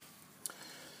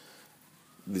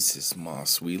This is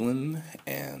Moss Whelan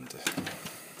and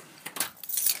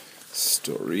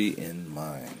Story in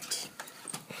Mind.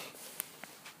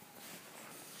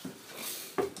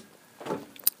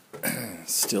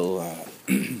 Still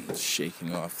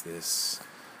shaking off this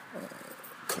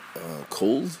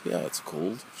cold. Yeah, it's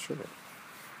cold. Sure.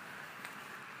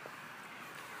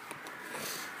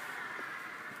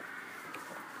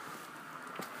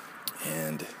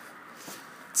 And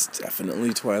it's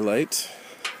definitely twilight.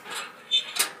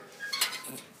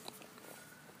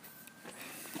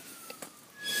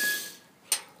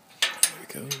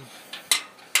 There we go.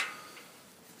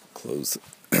 Close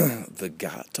the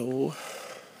gato,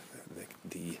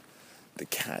 the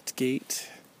cat gate.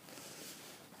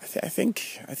 I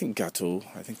think gato.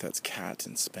 I think that's cat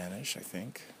in Spanish. I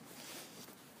think.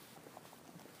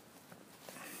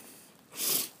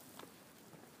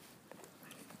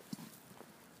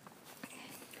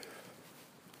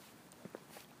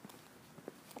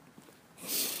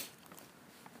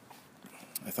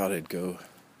 I thought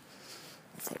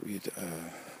we'd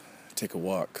take a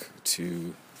walk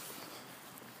to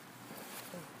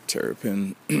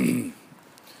Terrapin,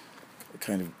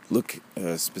 kind of look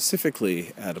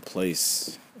specifically at a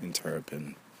place in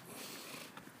Terrapin,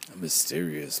 a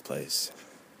mysterious place.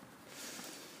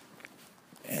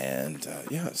 And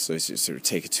so I just sort of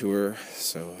take a tour.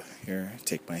 So here,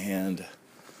 take my hand,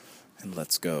 and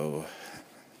let's go.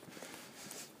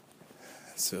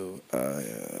 So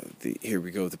here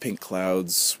we go, the pink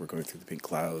clouds. We're going through the pink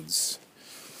clouds.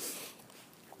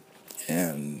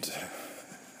 And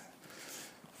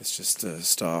let's just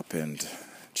stop and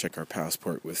check our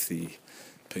passport with the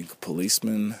pink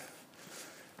policeman.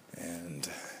 And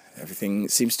everything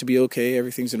seems to be okay.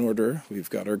 Everything's in order. We've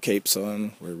got our capes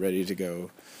on. We're ready to go.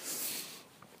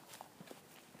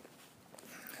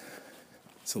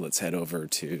 So let's head over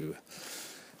to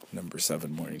number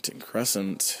 7 Mornington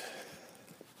Crescent.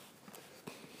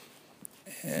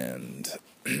 And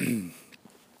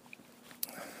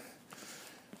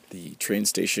the train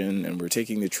station, and we're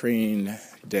taking the train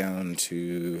down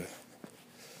to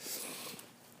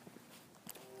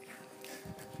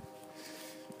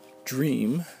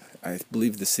Dream. I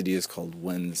believe the city is called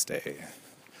Wednesday,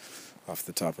 off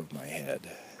the top of my head.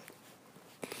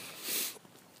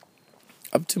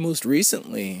 Up to most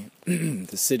recently,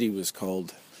 the city was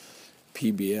called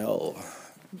PBL,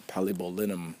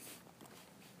 Palibolinum.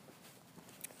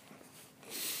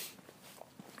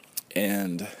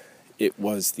 And it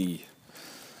was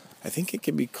I think it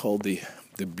can be called the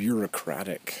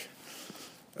bureaucratic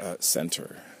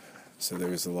center. So there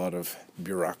was a lot of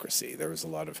bureaucracy. There was a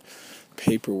lot of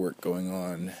paperwork going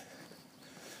on.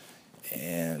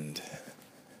 And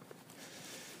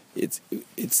it's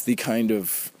the kind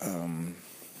of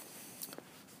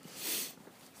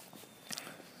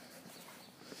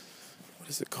what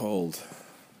is it called?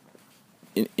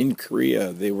 In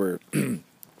Korea, they are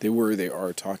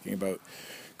talking about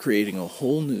creating a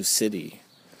whole new city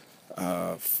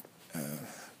called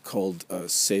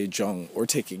Sejong, or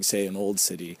taking, say, an old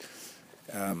city,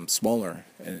 smaller,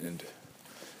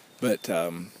 but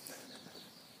the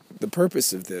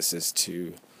purpose of this is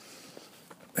to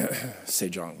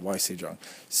Sejong. Why Sejong?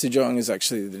 Sejong is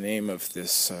actually the name of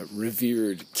this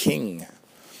revered king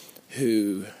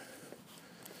who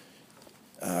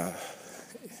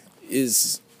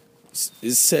is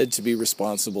said to be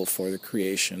responsible for the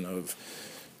creation of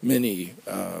many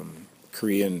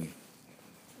Korean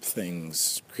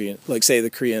things, like say the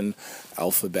Korean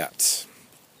alphabet,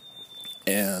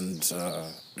 and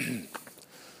a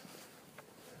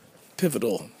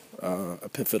pivotal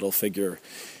figure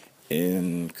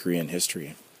in Korean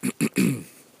history.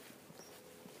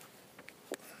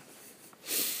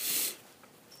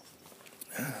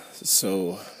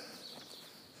 So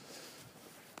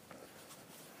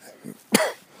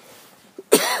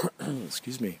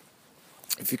excuse me.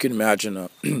 If you can imagine,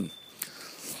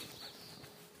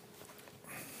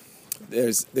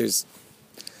 there's this,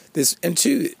 and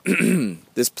two,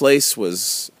 this place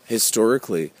was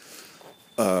historically,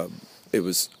 it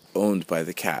was owned by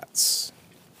the cats,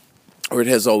 or it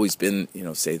has always been.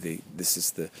 Say this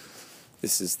is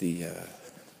the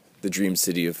dream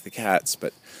city of the cats,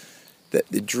 but that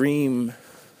the dream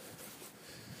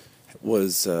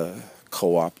was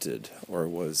co-opted, or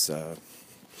was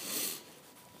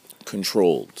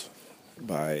controlled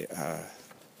by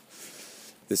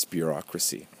this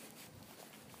bureaucracy.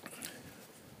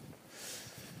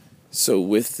 So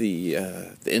with the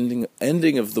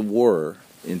ending of the war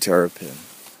in Terrapin,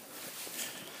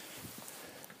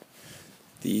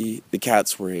 the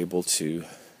cats were able to,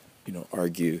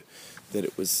 argue that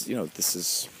it was, this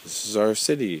is our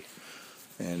city,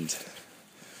 and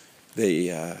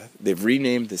They've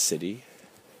renamed the city.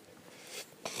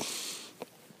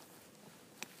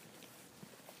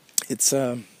 It's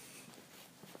it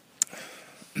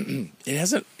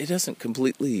hasn't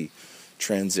completely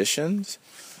transitioned.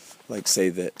 Like, say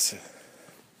that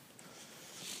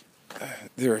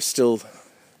there are still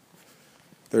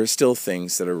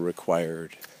things that are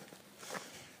required,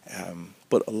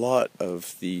 but a lot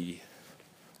of the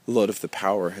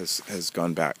power has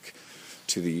gone back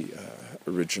to the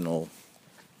original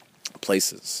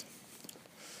places.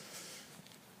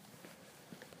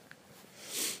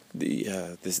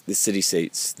 The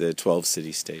city-states, the 12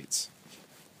 city-states,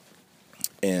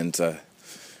 and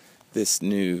this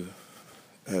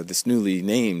newly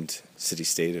named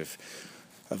city-state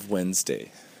of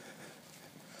Wednesday.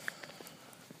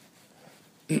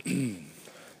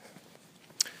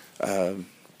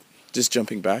 Just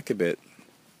jumping back a bit.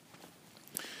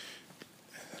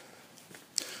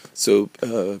 So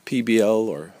PBL,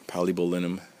 or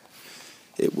Palibullinum,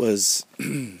 it was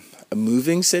a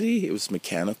moving city. It was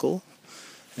mechanical,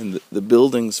 and the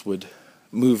buildings would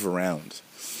move around.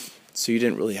 So you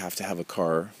didn't really have to have a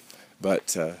car,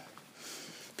 but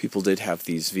people did have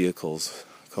these vehicles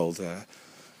called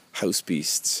house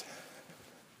beasts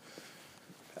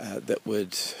that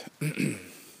would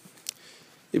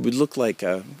it would look like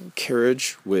a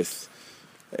carriage with,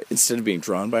 instead of being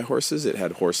drawn by horses, it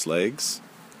had horse legs,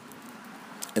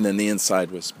 and then the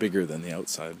inside was bigger than the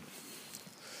outside.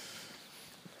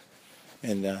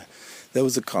 And that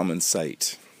was a common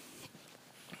sight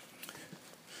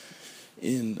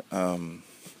in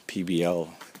PBL.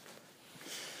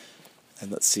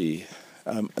 And let's see,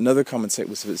 another common sight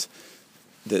was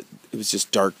that it was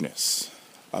just darkness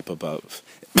up above.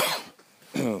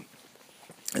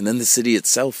 And then the city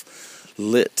itself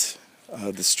lit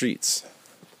the streets,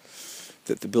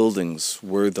 that the buildings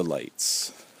were the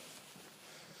lights.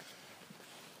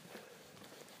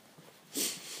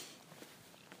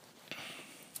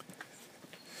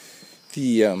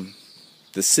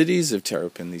 The cities of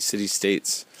Terrapin, these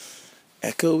city-states,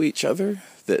 echo each other,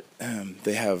 that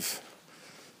they have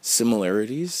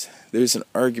similarities. There's an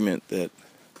argument that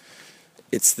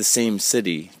it's the same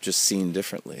city, just seen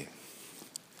differently.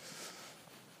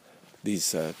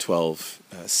 These 12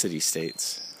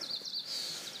 city-states.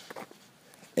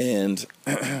 And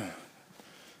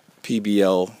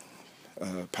PBL,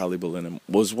 Palibullinum,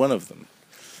 was one of them.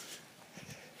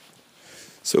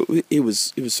 So it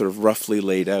was sort of roughly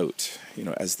laid out,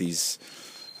 as these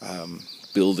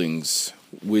buildings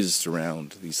whizzed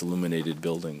around, these illuminated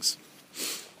buildings,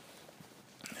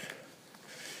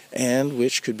 and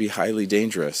which could be highly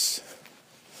dangerous.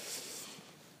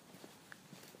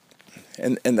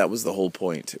 And that was the whole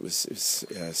point. It was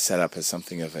set up as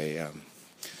something of a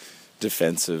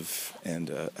defensive and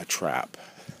a trap.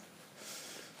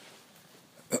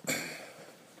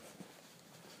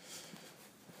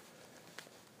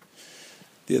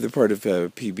 The other part of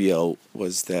PBL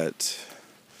was that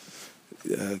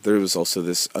there was also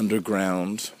this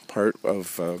underground part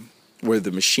of where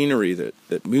the machinery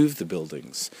that moved the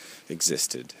buildings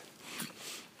existed.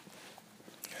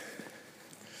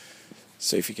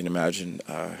 So if you can imagine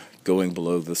going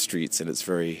below the streets, and it's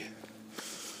very...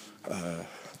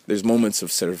 there's moments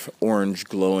of sort of orange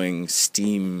glowing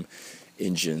steam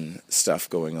engine stuff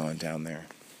going on down there.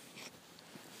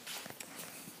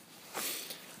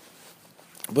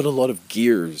 But a lot of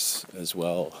gears as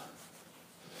well.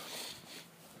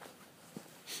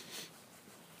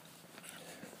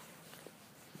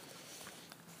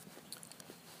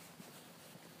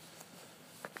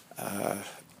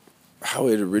 How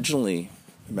I'd originally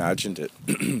imagined it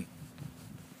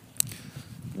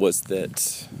was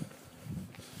that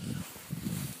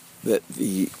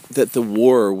the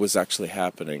war was actually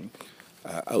happening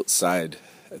outside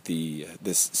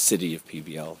this city of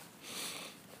PBL.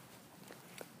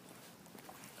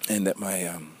 And that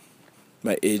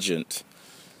my agent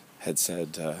had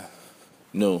said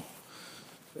no,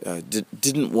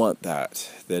 didn't want that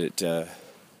it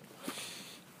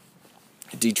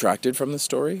detracted from the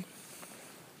story.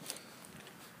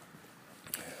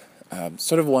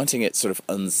 Sort of wanting it sort of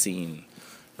unseen,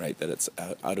 right? That it's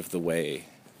out of the way.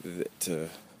 That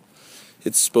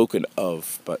it's spoken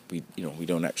of, but we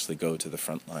don't actually go to the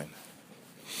front line.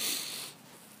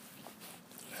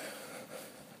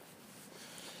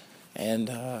 And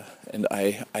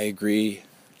I agree.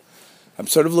 I'm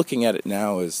sort of looking at it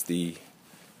now as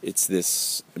it's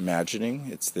this imagining,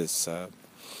 it's this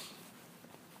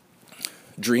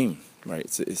dream,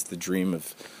 right? It's the dream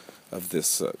of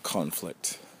this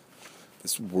conflict,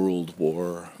 this world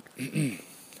war.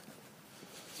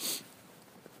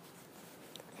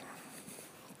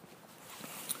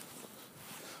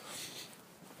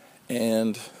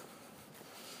 And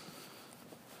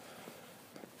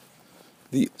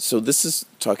so this is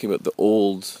talking about the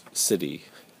old city,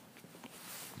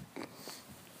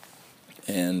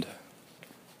 and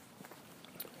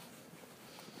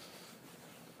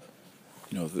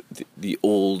the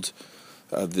old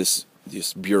this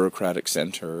bureaucratic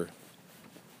center,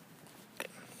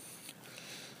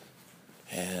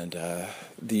 and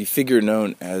the figure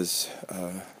known as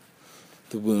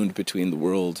the wound between the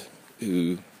world,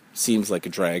 who seems like a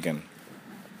dragon,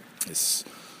 this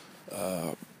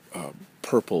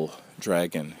purple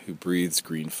dragon who breathes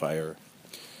green fire,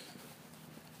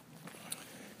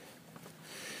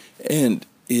 and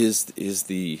is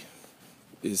the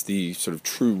sort of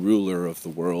true ruler of the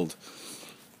world,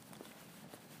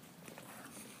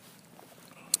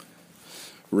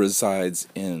 resides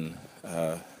in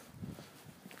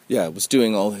was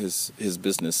doing all his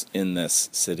business in this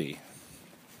city.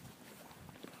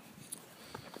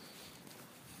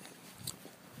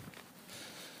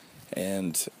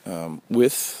 And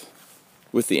with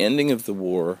the ending of the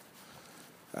war,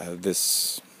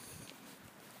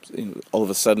 all of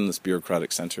a sudden this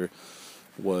bureaucratic center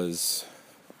was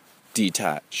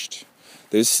detached.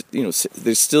 There's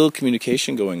still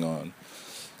communication going on.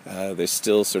 There's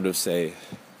still sort of, say,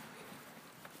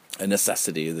 a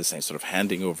necessity, the same sort of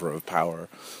handing over of power,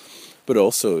 but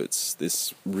also it's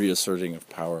this reasserting of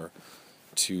power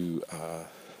to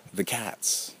the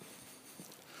cats.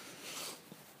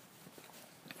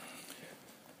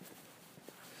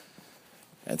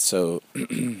 And so,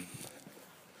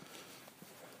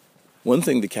 one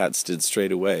thing the cats did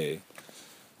straight away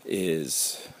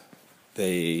is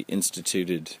they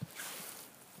instituted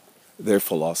their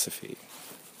philosophy,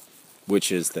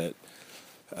 which is that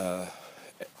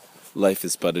life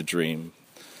is but a dream.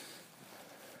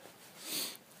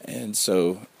 And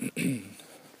so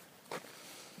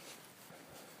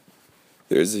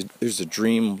there's a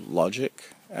dream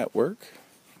logic at work,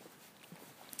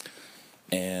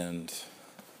 and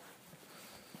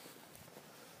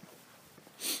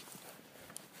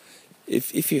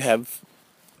if you've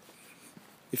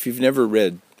never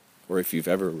read, or if you've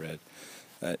ever read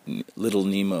Little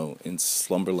Nemo in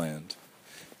Slumberland,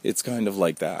 it's kind of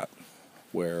like that,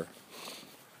 where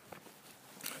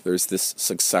there's this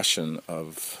succession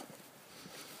of,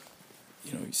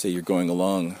 you say you're going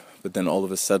along, but then all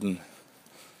of a sudden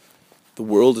the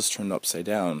world is turned upside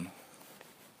down,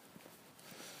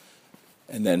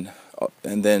 and then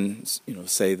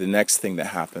say the next thing that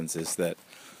happens is that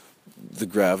the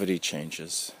gravity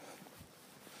changes.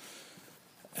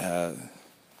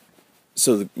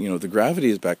 So the gravity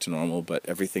is back to normal, but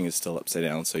everything is still upside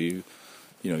down. So you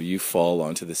fall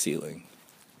onto the ceiling.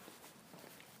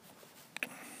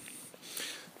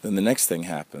 Then the next thing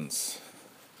happens,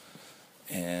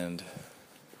 and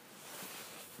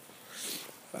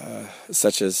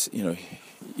such as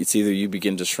it's either you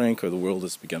begin to shrink or the world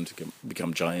has begun to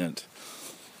become giant,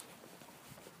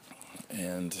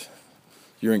 and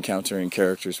you're encountering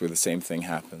characters where the same thing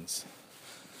happens.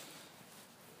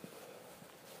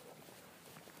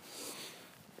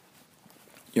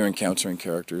 You're encountering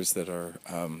characters that are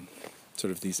sort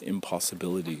of these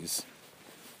impossibilities.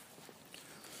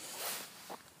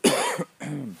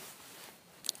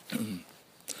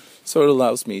 So it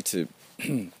allows me to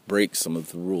break some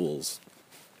of the rules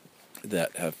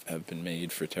that have been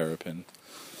made for Terrapin.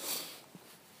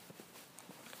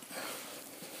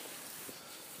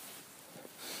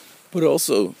 But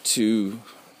also to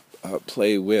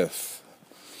play with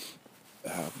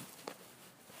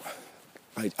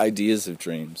ideas of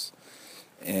dreams.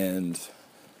 And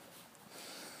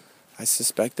I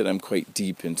suspect that I'm quite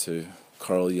deep into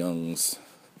Carl Jung's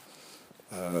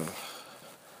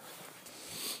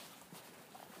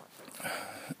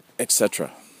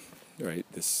etc. Right?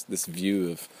 This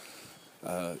view of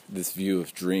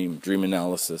dream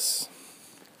analysis.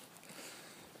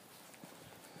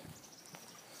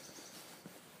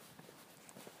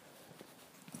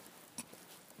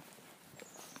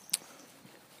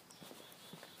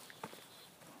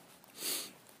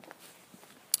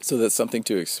 So that's something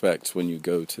to expect when you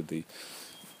go to the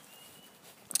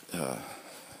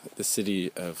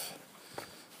city of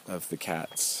the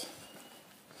cats.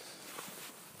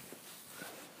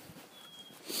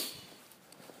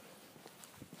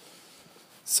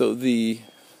 So the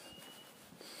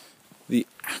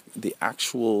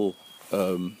actual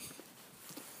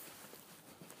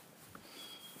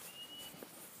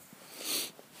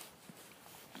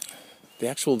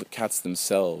the cats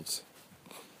themselves,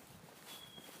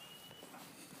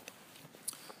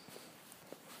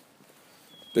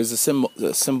 there's a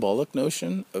symbolic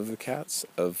notion of the cats,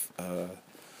 of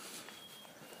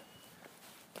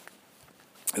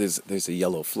There's a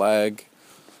yellow flag.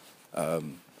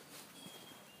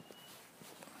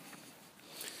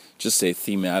 Just say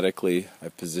thematically,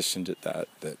 I've positioned it that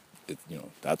it,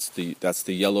 that's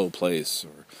the yellow place,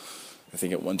 or I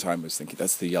think at one time I was thinking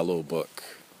that's the yellow book.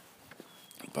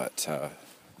 But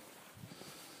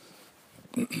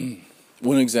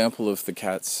one example of the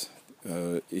cats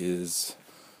is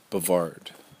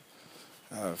Bavard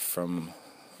from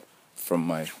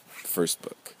my first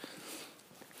book.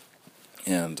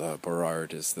 And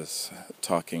Bavard is this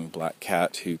talking black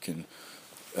cat who can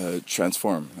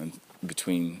transform and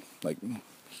between, like,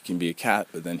 he can be a cat,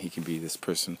 but then he can be this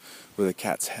person with a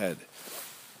cat's head.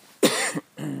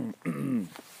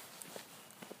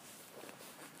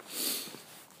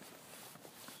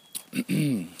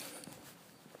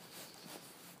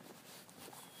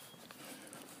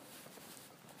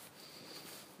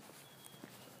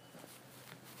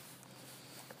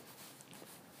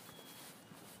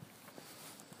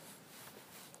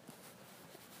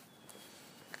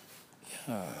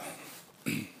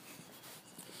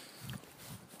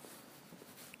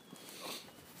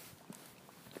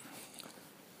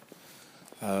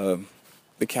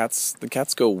 The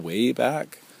cats go way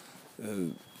back.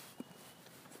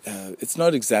 It's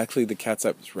not exactly the cats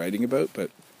I was writing about,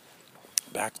 but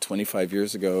back 25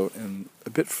 years ago and a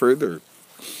bit further.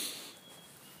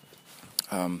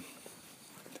 I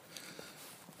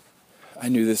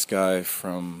knew this guy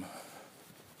from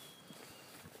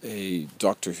a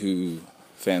Doctor Who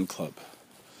fan club,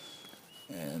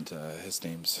 and his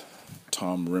name's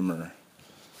Tom Rimmer,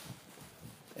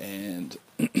 and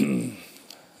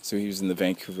so he was in the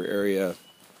Vancouver area,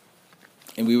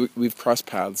 and we've crossed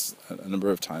paths a number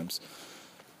of times,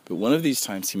 but one of these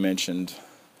times he mentioned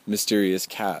mysterious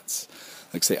cats.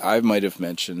 Like, say, I might have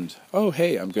mentioned, oh,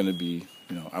 hey, I'm going to be,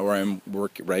 or I'm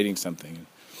writing something.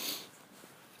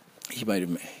 He might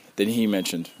have, then he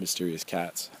mentioned mysterious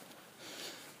cats.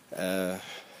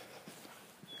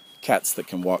 Cats that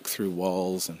can walk through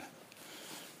walls, and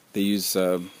they use,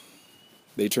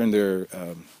 they turn their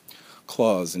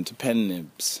claws into pen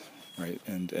nibs, right?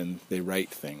 And they write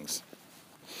things.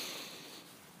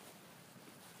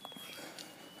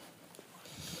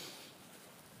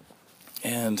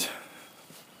 And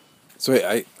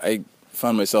so I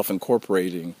found myself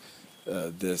incorporating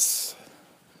this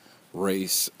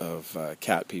race of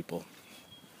cat people,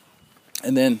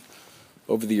 and then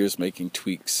over the years making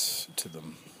tweaks to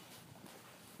them.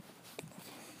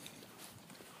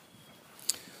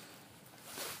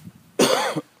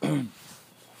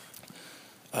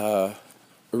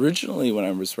 Originally, when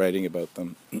I was writing about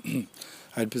them,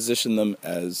 I'd position them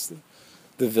as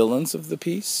the villains of the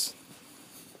piece.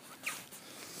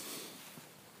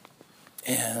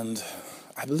 And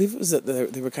I believe it was that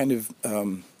they were kind of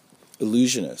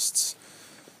illusionists.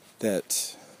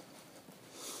 That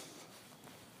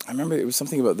I remember it was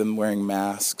something about them wearing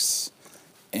masks,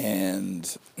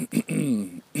 and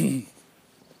that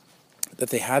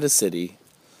they had a city,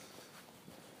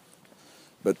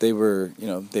 but they were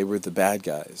the bad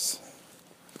guys.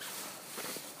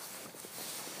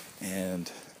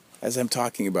 And as I'm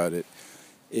talking about it,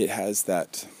 it has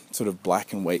that sort of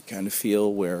black and white kind of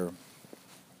feel where,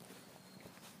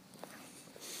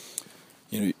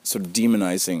 sort of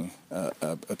demonizing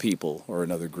a people or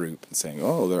another group and saying,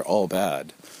 oh, they're all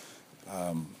bad,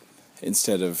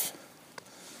 instead of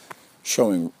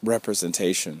showing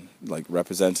representation, like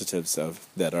representatives of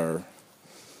that are,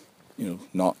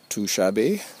 not too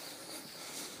shabby.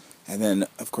 And then,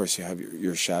 of course, you have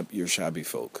your shabby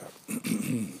folk.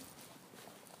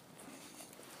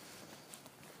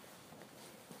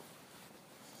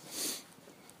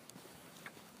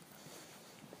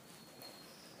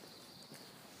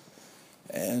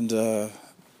 And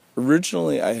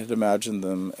originally I had imagined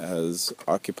them as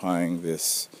occupying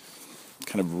this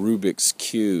kind of Rubik's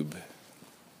Cube.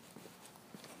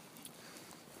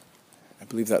 I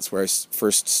believe that's where I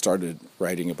first started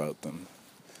writing about them.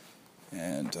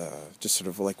 And just sort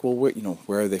of like, well,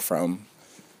 where are they from?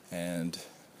 And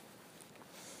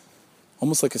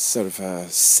almost like a sort of a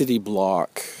city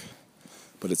block,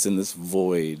 but it's in this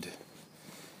void.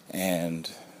 And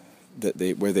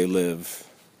where they live.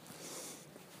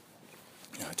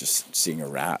 Just seeing a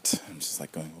rat, I'm just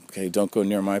like going, okay, don't go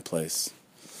near my place.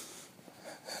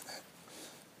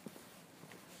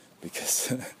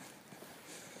 Because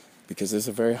there's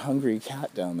a very hungry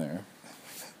cat down there.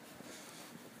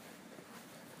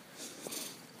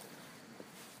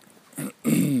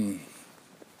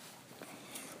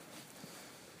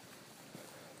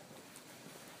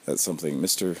 That's something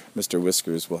Mr.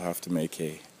 Whiskers will have to make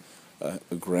a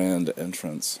grand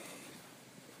entrance.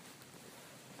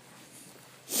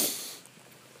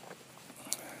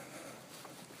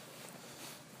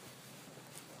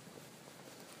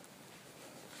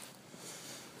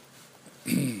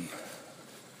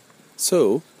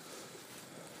 So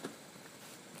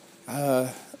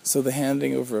the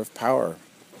handing over of power.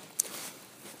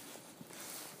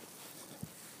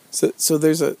 So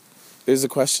there's a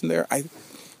question there. I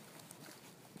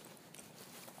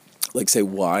like say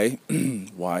why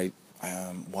why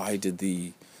did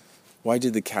the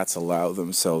cats allow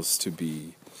themselves to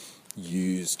be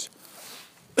used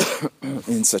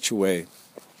in such a way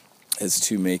as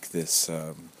to make this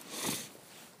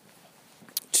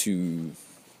to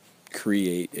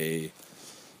create a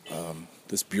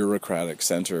this bureaucratic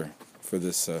center for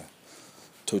this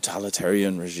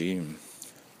totalitarian regime.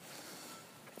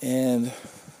 And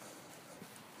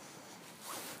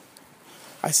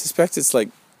I suspect it's like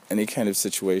any kind of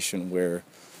situation where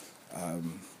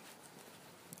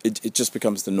it just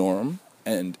becomes the norm.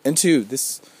 And two,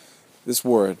 this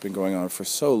war had been going on for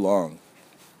so long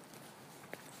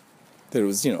that it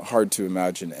was, hard to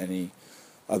imagine any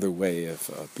other way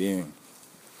of being.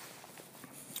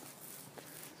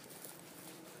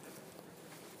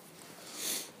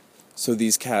 So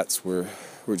these cats were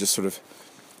just sort of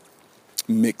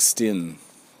mixed in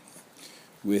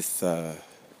with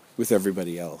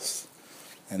everybody else,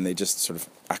 and they just sort of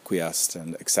acquiesced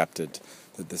and accepted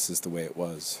that this is the way it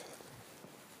was.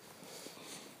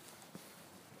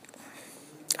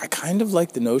 I kind of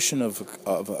like the notion of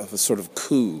a sort of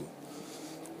coup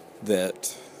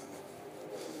that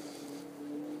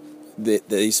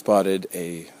they spotted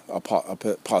a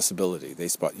possibility. They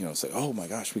say, oh my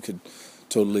gosh, we could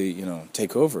totally,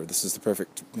 take over. This is the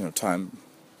perfect, time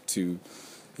to,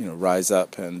 rise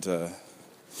up. And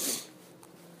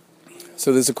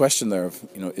so there's a question there of,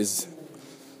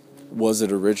 was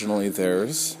it originally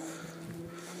theirs,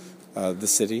 the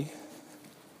city?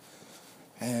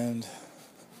 And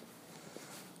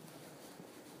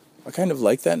I kind of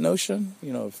like that notion,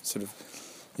 of sort of,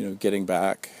 getting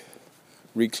back,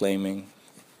 reclaiming.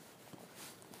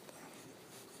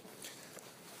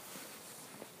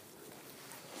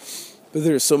 But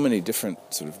there are so many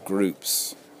different sort of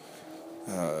groups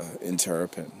in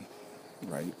Terrapin,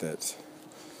 right, that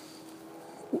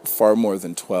far more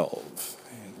than 12.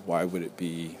 And why would it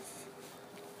be...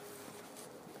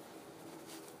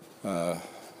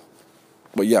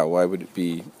 why would it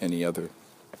be any other?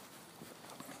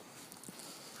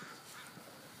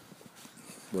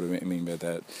 What do I mean by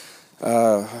that?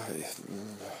 I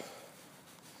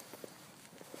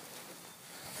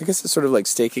guess it's sort of like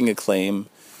staking a claim.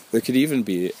 There could even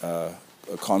be a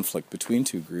conflict between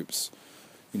two groups,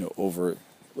 over,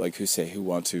 like, who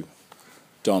want to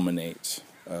dominate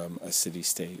a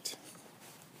city-state.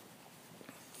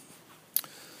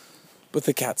 But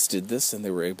the cats did this, and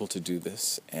they were able to do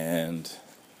this, and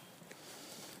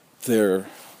their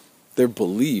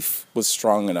belief was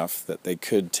strong enough that they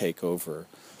could take over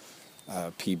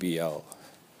PBL.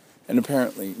 And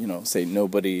apparently,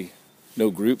 no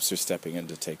groups are stepping in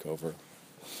to take over.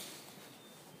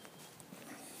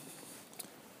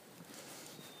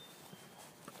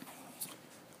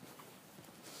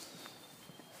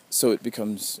 So it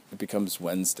becomes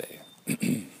Wednesday.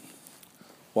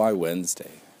 Why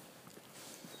Wednesday?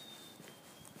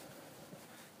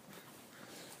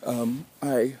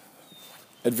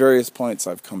 At various points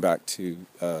I've come back to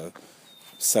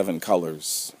 7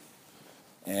 colors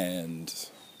and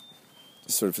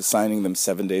sort of assigning them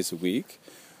 7 days a week,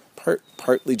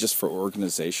 partly just for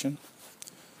organization,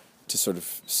 to sort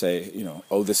of say,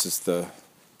 this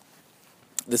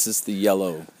is the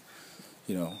yellow,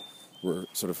 we're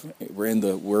in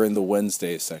the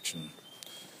Wednesday section,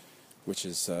 which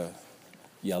is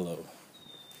yellow.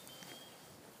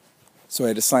 So I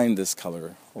had assigned this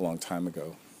color a long time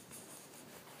ago.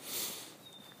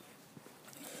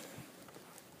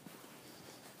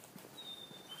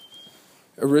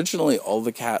 Originally, all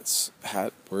the cats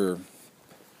it's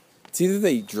either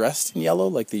they dressed in yellow,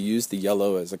 like they used the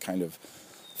yellow as a kind of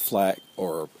flag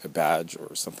or a badge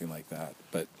or something like that,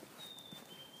 but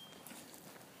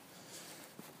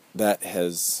that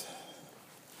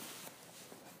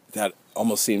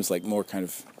almost seems like more kind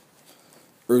of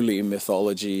early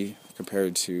mythology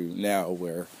compared to now,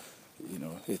 where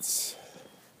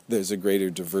there's a greater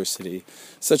diversity,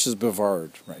 such as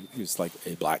Bavard, right, who's like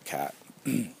a black cat.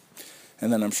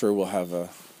 And then I'm sure we'll have a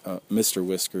Mr.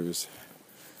 Whiskers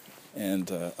and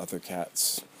other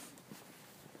cats.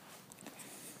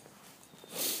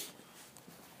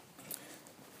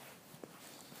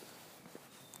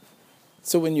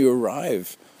 So when you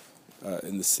arrive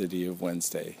in the city of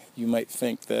Wednesday, you might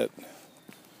think that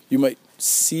you might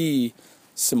see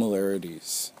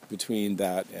similarities between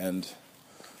that and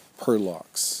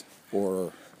Purlocks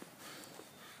or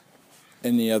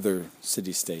any other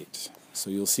city-state. So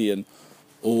you'll see an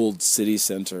old city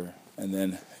center and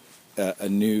then a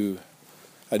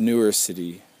newer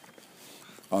city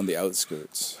on the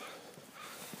outskirts.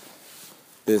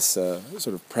 This sort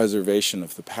of preservation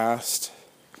of the past,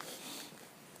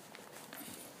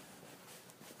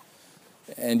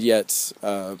 and yet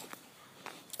a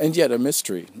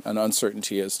mystery, an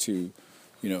uncertainty as to,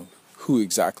 who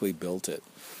exactly built it.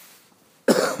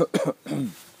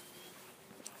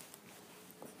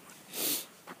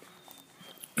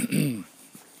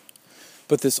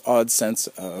 But this odd sense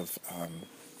of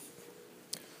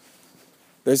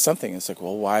there's something. It's like,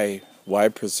 well, why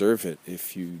preserve it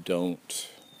if you don't?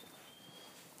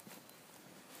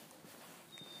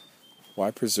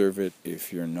 Why preserve it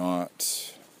if you're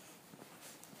not?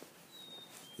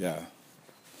 Yeah.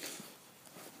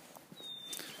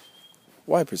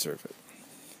 Why preserve it?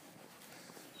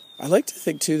 I like to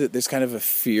think too that there's kind of a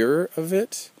fear of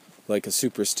it, like a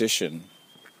superstition.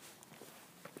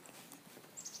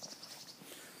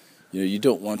 You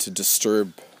don't want to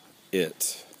disturb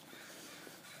it.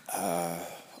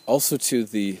 Also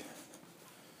to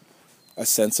a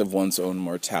sense of one's own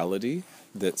mortality,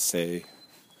 that say,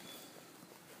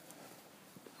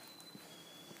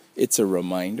 it's a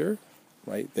reminder,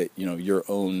 right, that, your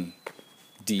own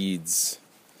deeds,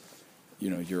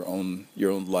 your own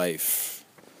life,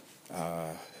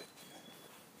 what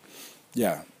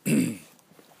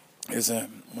is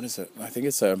it? I think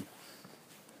it's a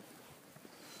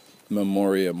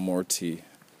Memoria Morti,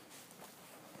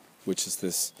 which is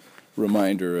this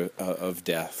reminder of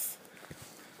death,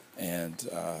 and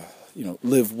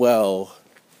live well,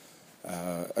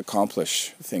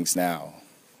 accomplish things now,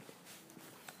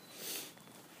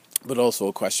 but also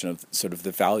a question of sort of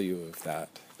the value of that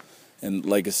and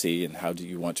legacy, and how do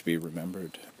you want to be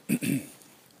remembered.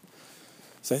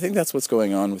 So I think that's what's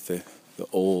going on with the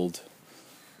old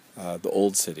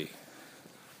city.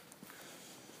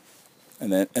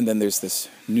 And then there's this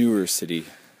newer city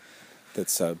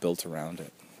that's built around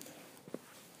it.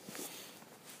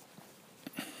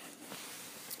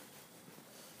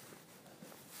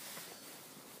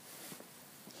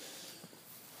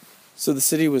 So the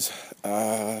city was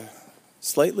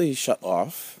slightly shut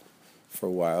off for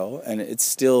a while, and it's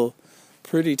still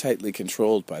pretty tightly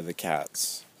controlled by the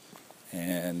cats.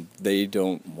 And they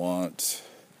don't want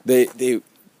they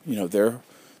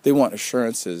want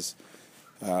assurances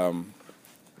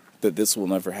that this will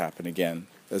never happen again,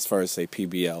 as far as, say,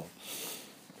 PBL.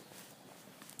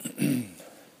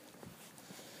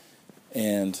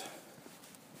 And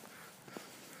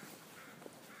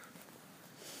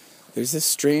there's this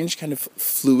strange kind of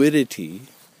fluidity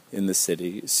in the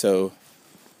city. So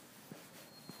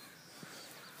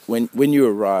when you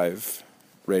arrive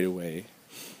right away,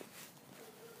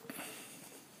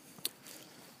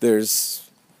 there's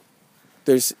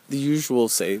the usual,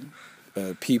 say,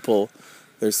 people.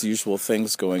 There's the usual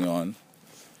things going on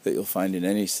that you'll find in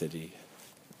any city.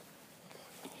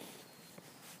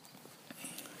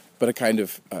 But a kind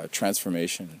of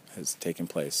transformation has taken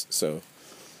place. So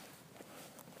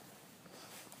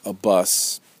a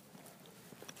bus,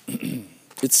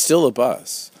 it's still a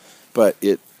bus, but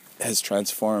it has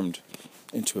transformed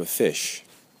into a fish.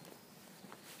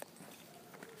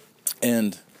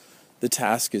 And the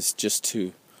task is just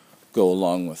to go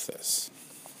along with this.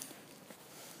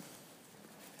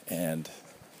 And,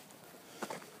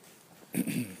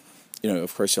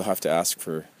 of course you'll have to ask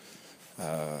for,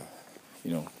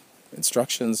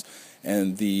 instructions,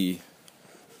 and the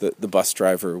bus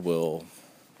driver will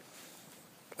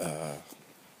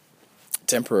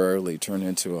temporarily turn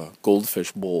into a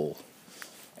goldfish bowl,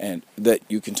 and that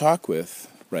you can talk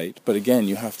with, right? But again,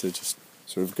 you have to just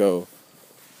sort of go,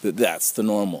 that's the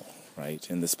normal, right,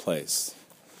 in this place.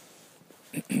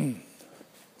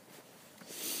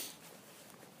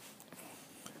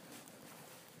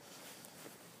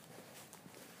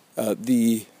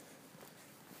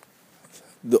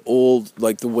 The old,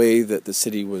 like the way that the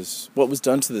city was, what was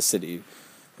done to the city,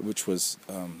 which was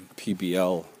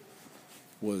PBL,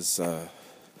 was that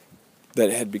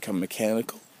it had become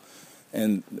mechanical,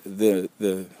 and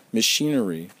the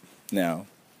machinery now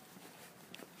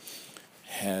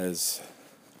has,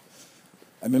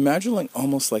 I'm imagining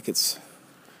almost like it's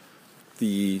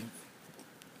these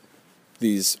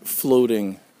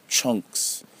floating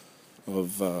chunks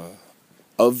of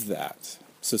that.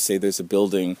 So say there's a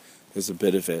building, there's a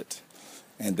bit of it,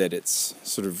 and that it's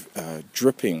sort of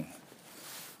dripping.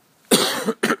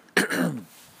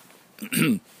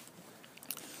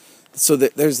 So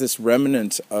that there's this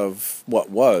remnant of what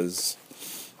was,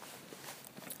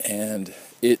 and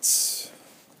it's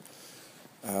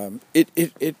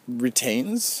it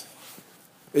retains.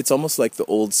 It's almost like the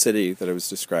old city that I was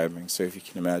describing. So if you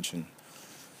can imagine,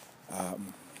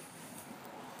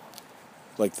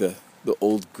 like the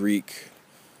old Greek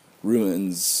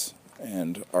ruins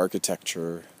and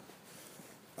architecture,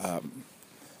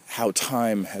 how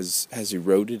time has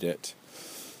eroded it,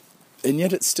 and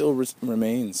yet it still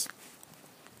remains.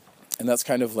 And that's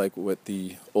kind of like what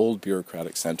the old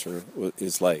bureaucratic center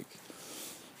is like.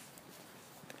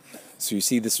 So you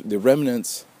see the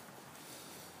remnants.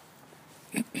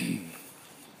 I'm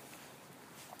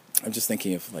just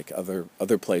thinking of like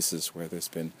other places where there's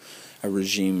been a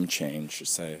regime change,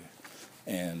 say,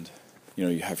 and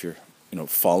you have your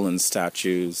fallen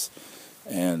statues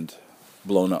and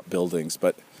blown up buildings,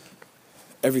 but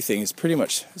everything is pretty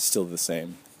much still the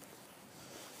same.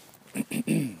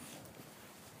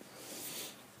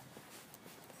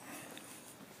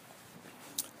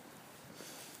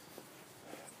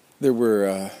 There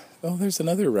were there's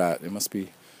another rat. It must be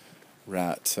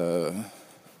rat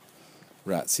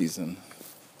season.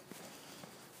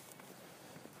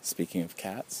 Speaking of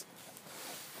cats.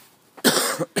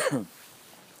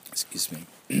 Excuse me.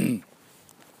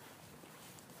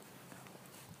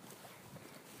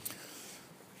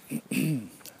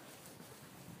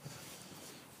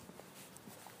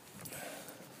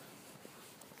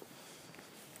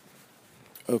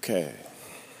 Okay.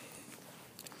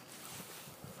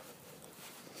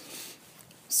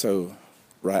 So,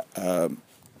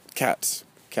 cat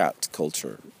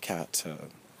culture,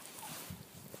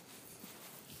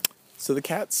 So the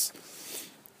cats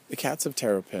of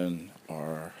Terrapin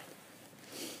are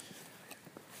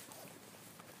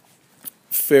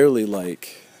fairly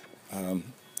like, they're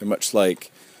much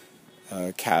like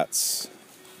cats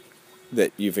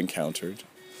that you've encountered.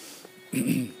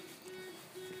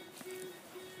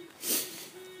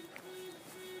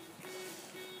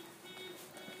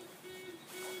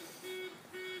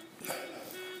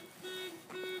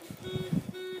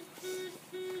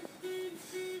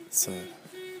 It's a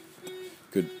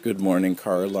good morning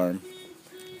car alarm.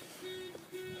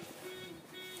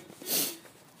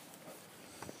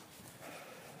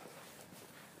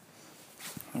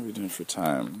 How are we doing for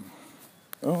time?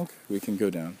 Oh, okay, we can go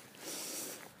down.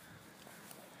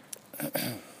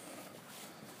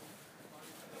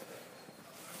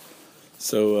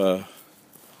 So,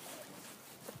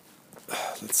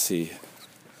 let's see.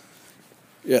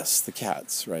 Yes, the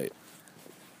cats, right.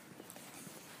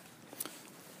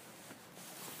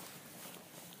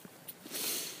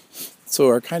 So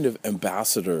our kind of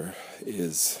ambassador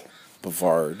is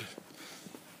Bavard,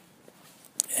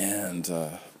 and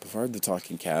Bavard the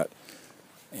talking cat,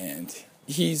 and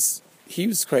he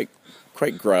was quite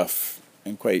gruff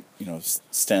and quite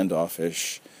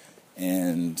standoffish,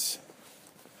 and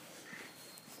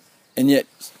yet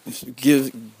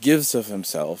gives of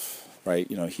himself, right?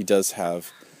 He does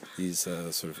have these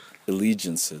sort of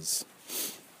allegiances,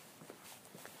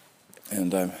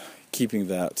 and I'm keeping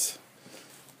that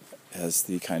as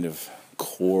the kind of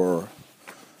core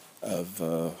of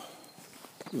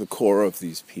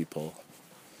these people.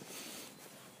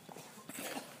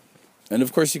 And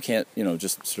of course you can't,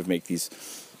 just sort of make these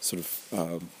sort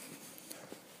of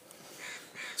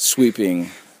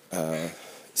sweeping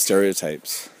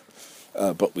stereotypes,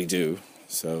 but we do.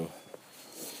 So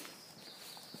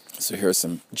here's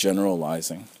some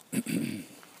generalizing.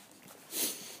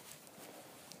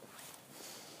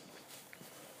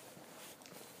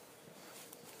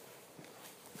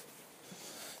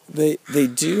 They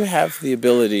do have the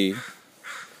ability,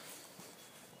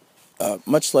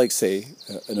 much like, say,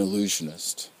 an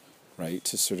illusionist, right,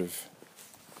 to sort of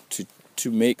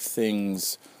to make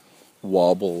things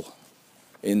wobble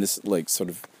in this, like, sort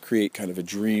of create kind of a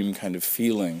dream kind of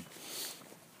feeling.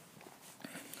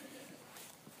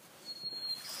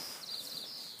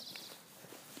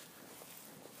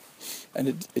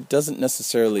 And it doesn't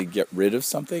necessarily get rid of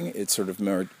something. It sort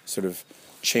of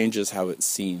changes how it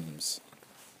seems.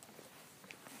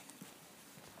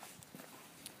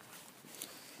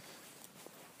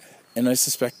 And I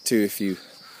suspect too,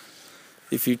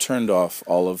 if you turned off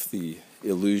all of the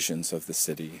illusions of the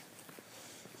city,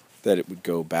 that it would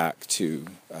go back to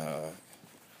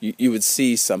you would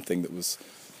see something that was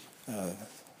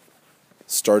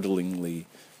startlingly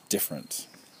different.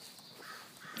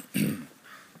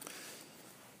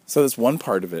 So that's one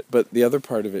part of it, but the other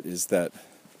part of it is that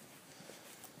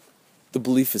the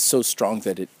belief is so strong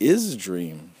that it is a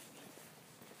dream.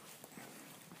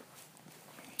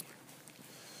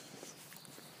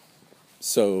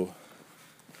 So,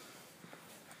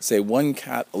 say one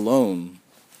cat alone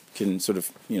can sort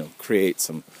of, create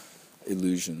some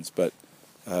illusions, but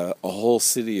a whole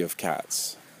city of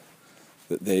cats,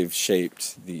 that they've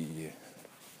shaped the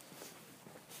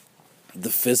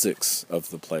physics of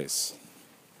the place.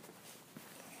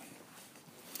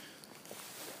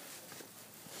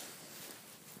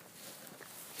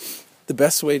 the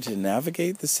best way to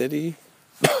navigate the city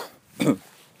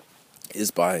is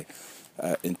by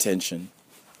intention.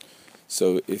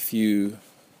 So if you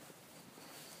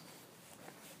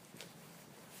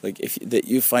that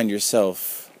you find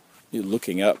yourself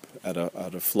looking up at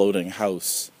a floating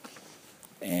house,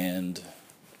 and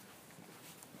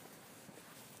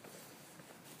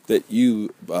that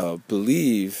you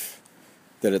believe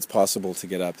that it's possible to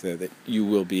get up there, that you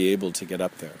will be able to get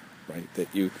up there, right? That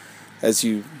you, as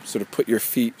you sort of put your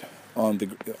feet on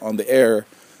the air,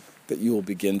 that you will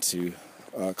begin to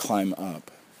climb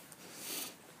up.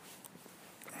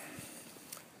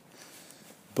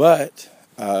 But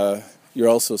you're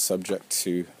also subject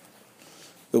to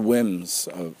the whims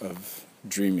of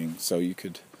dreaming, so you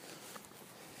could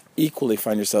equally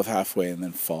find yourself halfway and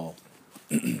then fall.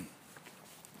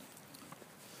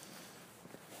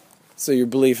 So your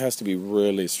belief has to be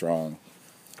really strong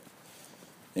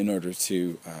in order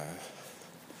to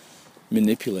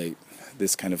manipulate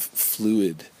this kind of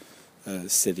fluid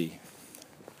city.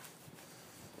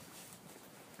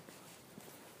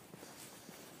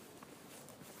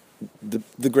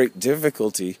 The great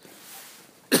difficulty,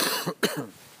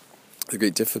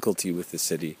 with the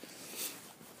city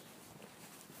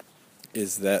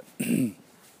is that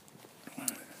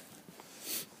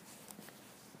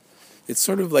it's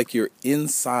sort of like you're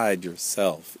inside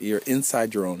yourself. You're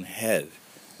inside your own head.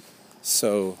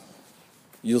 So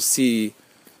you'll see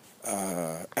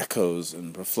echoes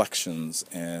and reflections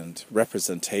and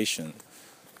representation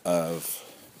of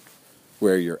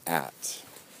where you're at.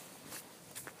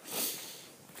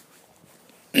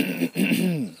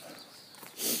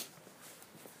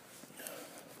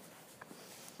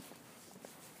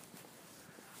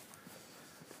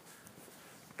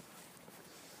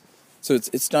 So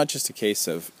it's not just a case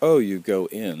of, you go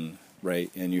in, right,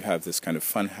 and you have this kind of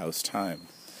funhouse time,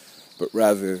 but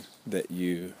rather that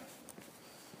you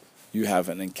have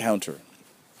an encounter.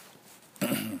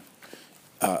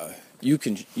 You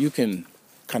can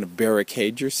kind of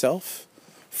barricade yourself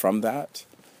from that,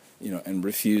 and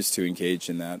refuse to engage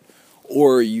in that,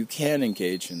 or you can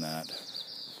engage in that,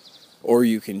 or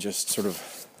you can just sort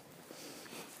of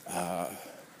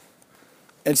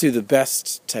and do the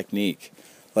best technique,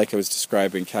 like I was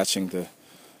describing, catching the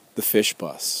fish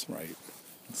bus, right?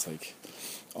 It's like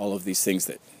all of these things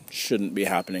that shouldn't be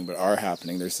happening but are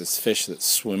happening. There's this fish that's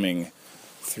swimming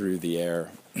through the air,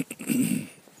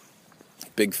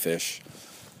 big fish,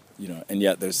 and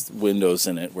yet there's windows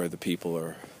in it where the people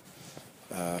are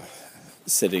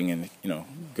sitting and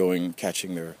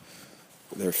catching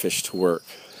their fish to work,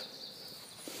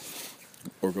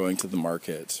 or going to the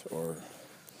market or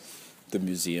the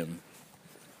museum.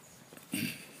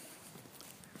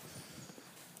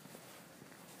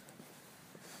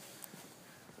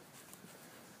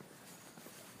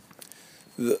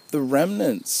 The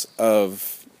remnants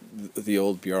of the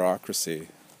old bureaucracy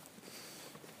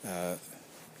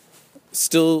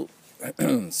still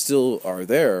are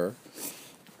there,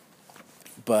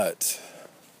 but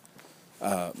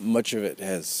much of it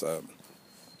has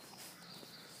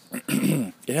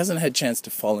it hasn't had a chance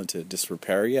to fall into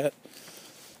disrepair yet,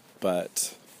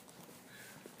 but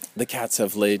the cats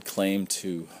have laid claim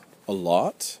to a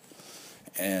lot,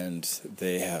 and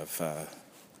they have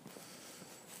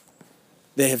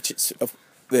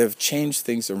changed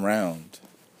things around.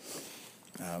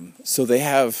 So they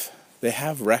have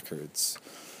records,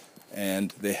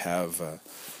 and they have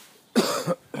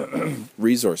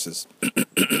resources.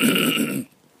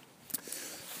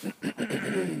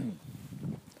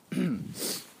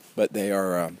 But they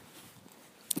are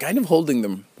kind of holding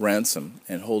them ransom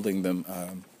and holding them,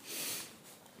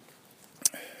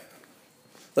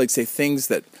 say, things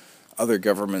that other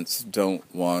governments don't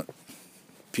want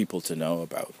people to know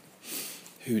about.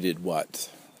 Who did what,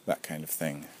 that kind of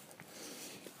thing.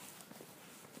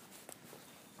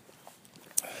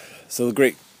 So the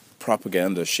great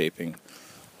propaganda shaping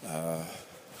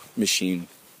machine,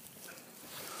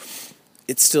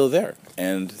 it's still there,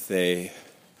 and they've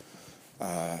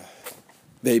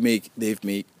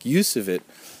made use of it,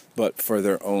 but for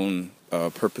their own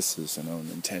purposes and own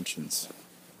intentions.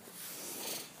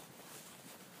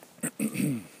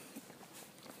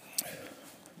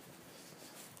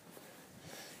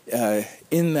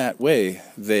 In that way,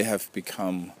 they have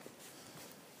become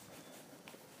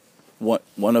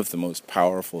one of the most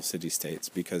powerful city-states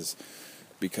because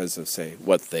of, say,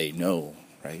 what they know,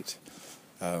 right?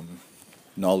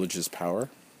 Knowledge is power.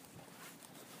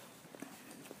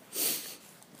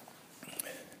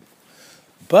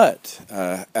 But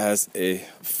as a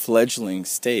fledgling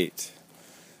state,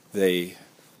 they,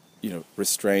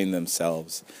 restrain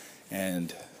themselves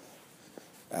and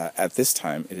At this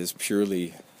time, it is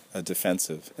purely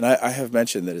defensive. And I have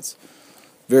mentioned that it's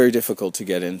very difficult to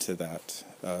get into that,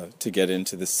 to get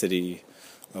into the city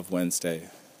of Wednesday.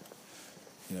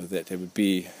 That it would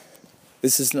be.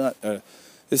 This is not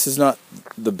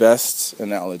the best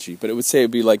analogy, but it would say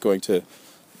it'd be like going to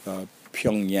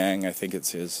Pyongyang, I think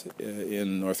it is,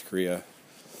 in North Korea.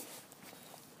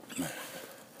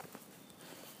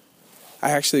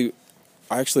 I actually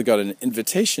got an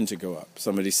invitation to go up.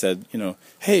 Somebody said,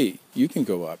 hey, you can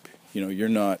go up. You're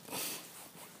not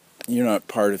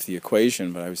part of the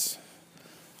equation. But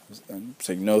I'm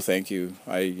saying no, thank you.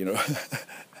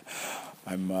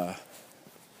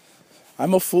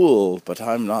 I'm a fool, but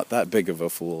I'm not that big of a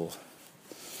fool.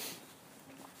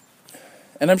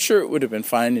 And I'm sure it would have been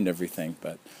fine and everything,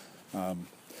 but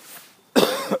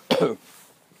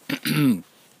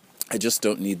I just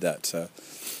don't need that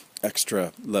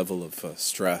extra level of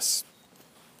stress.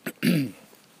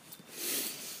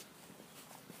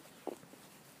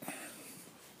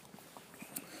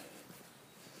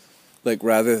 Like,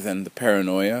 rather than the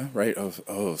paranoia, right, of,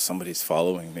 oh, somebody's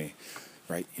following me,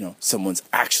 right, someone's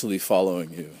actually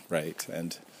following you, right,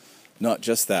 and not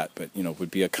just that, but,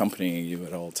 would be accompanying you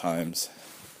at all times.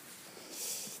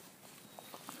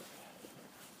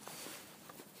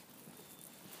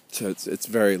 So it's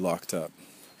very locked up.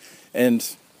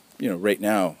 And, right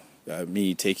now,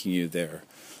 me taking you there,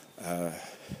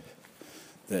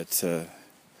 that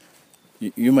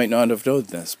you might not have known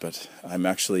this, but I'm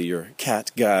actually your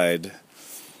cat guide,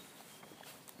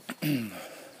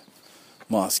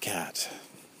 Moss Cat.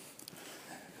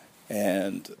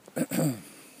 And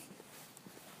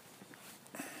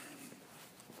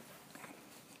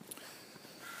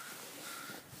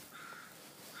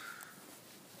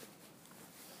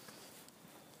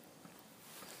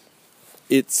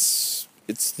it's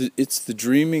the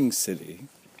dreaming city.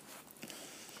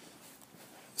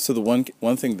 So the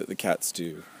one thing that the cats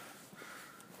do,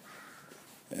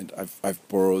 and I've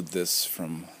borrowed this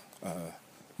from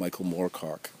Michael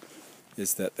Moorcock,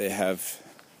 is that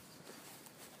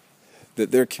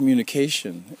their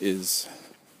communication,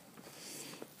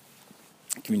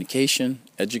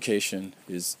 education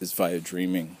is via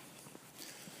dreaming.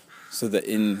 So that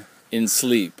in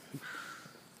sleep,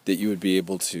 that you would be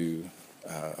able to,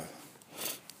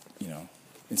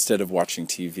 instead of watching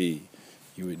TV,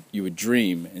 you would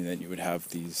dream, and then you would have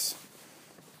this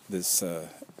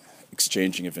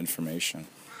exchanging of information.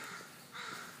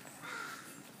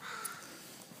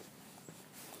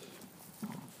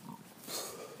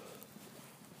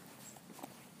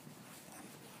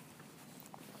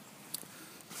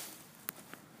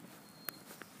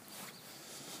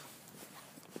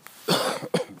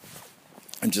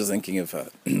 I'm just thinking of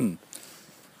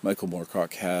Michael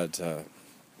Moorcock had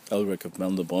Elric of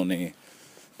Melniboné.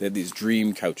 They had these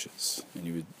dream couches, and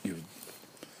you would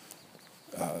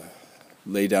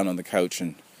lay down on the couch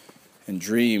and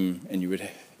dream, and you would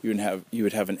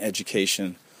have an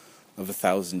education of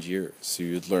 1,000 years. So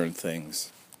you would learn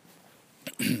things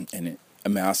and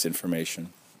amass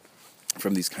information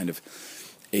from these kind of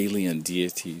alien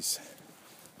deities.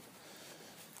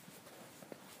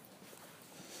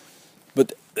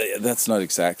 But that's not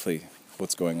exactly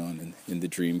what's going on in the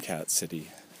Dream Cat City.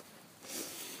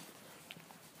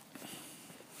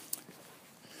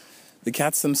 The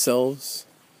cats themselves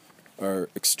are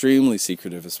extremely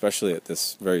secretive, especially at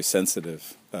this very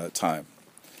sensitive time.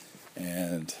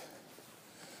 And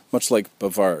much like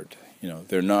Bavard,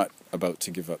 they're not about to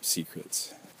give up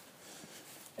secrets.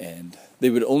 And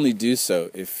they would only do so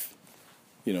if,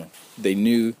 they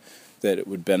knew that it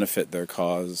would benefit their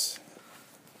cause.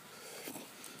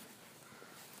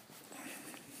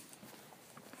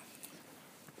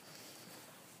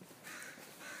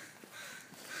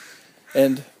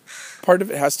 And part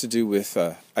of it has to do with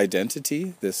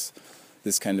identity, this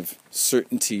kind of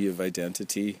certainty of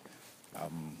identity,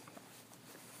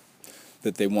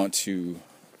 that they want to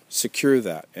secure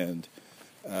that and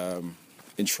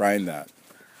enshrine that.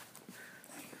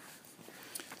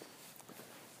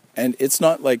 And it's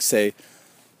not like, say,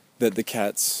 that the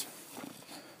cats,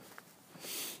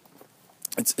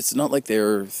 it's not like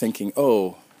they're thinking,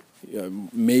 oh,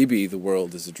 maybe the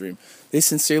world is a dream. They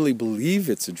sincerely believe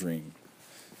it's a dream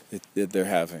that they're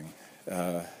having.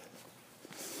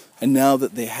 And now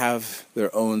that they have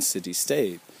their own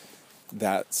city-state,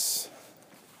 that's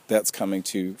coming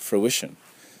to fruition.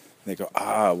 They go,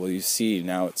 well, you see,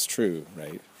 now it's true,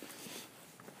 right?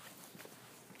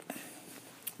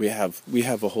 We have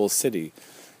a whole city,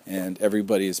 and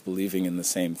everybody is believing in the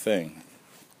same thing.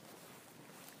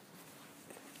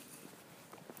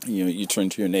 You turn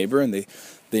to your neighbor, and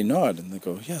they nod, and they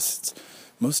go, yes, it's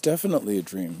most definitely a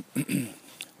dream.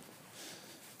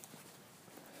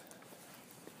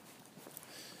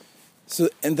 So,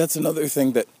 and that's another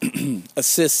thing that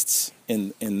assists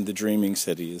in the dreaming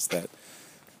city, is that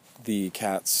the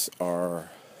cats are.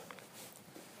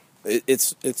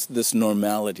 It's this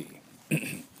normality.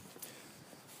 I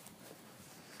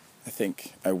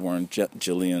think I warned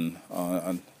Jillian,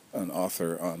 an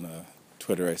author, on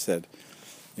Twitter. I said,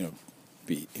 you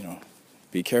know,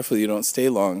 be careful you don't stay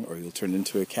long, or you'll turn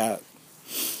into a cat.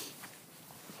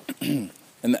 And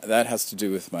that has to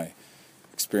do with my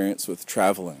experience with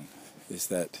traveling. Is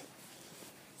that,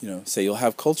 say you'll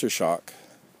have culture shock,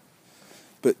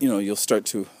 but you'll start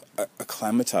to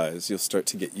acclimatize. You'll start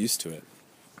to get used to it.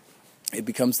 It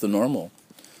becomes the normal,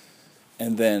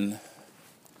 and then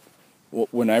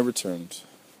when I returned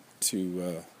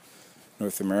to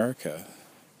North America,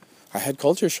 I had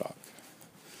culture shock.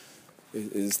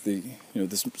 It is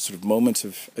this sort of moment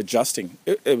of adjusting.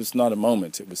 It was not a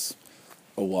moment; it was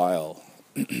a while.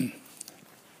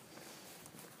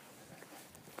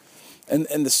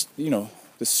 and this the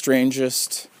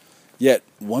strangest yet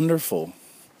wonderful,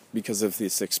 because of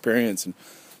this experience and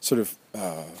sort of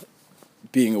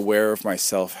being aware of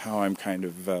myself, how I'm kind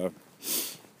of.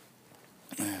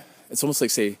 It's almost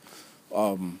like, say,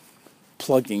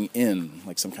 plugging in,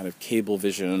 like some kind of cable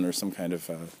vision or some kind of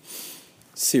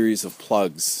series of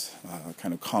plugs,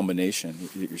 kind of combination.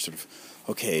 You're sort of,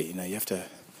 okay, you have to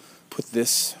put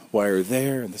this wire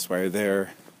there and this wire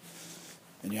there,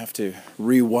 and you have to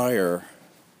rewire.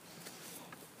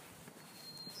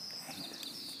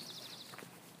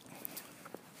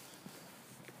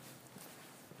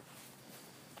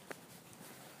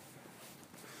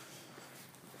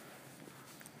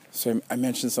 So I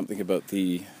mentioned something about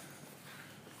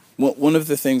one of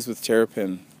the things with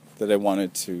Terrapin that I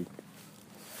wanted to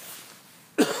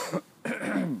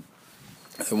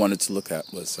look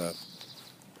at was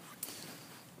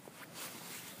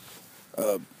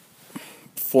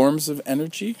forms of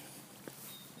energy.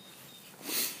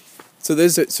 So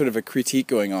there's sort of a critique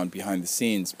going on behind the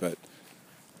scenes, but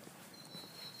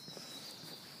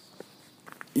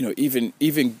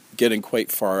even getting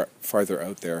quite farther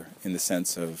out there in the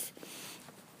sense of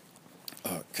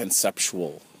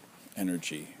conceptual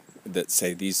energy, that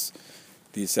say these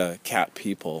cat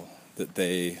people, that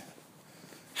they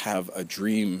have a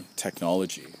dream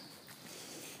technology,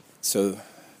 so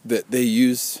that they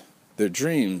use their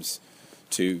dreams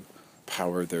to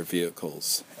power their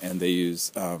vehicles, and they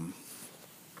use. I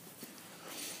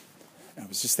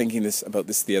was just thinking about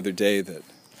this the other day, that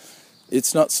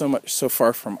it's not so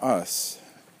far from us.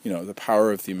 The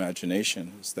power of the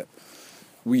imagination is that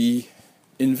we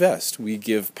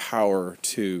give power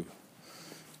to,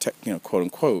 quote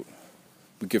unquote,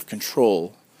 we give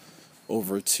control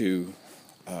over to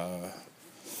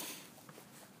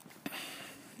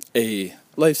a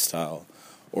lifestyle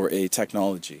or a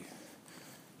technology.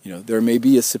 There may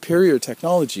be a superior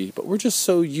technology, but we're just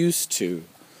so used to,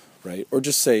 right? Or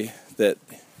just say that,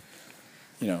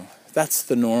 that's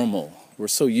the normal. We're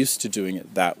so used to doing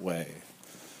it that way.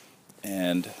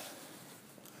 And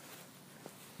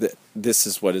this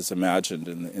is what is imagined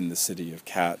in the city of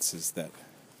cats, is that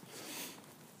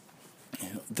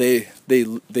they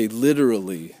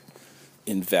literally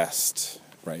invest,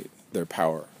 right, their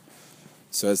power.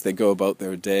 So as they go about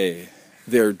their day,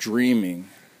 their dreaming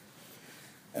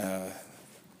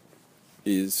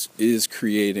is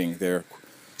creating their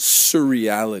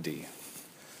surreality.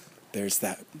 There's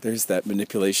that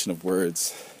manipulation of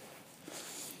words,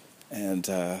 and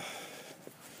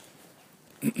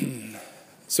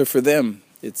so for them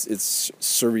it's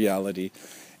surreality,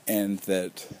 and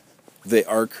that they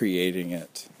are creating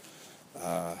it,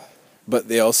 but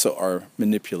they also are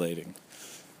manipulating.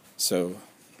 So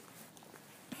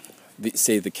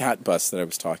the cat bus that I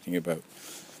was talking about,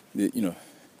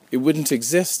 it wouldn't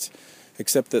exist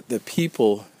except that the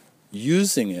people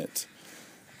using it,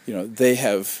 they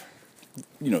have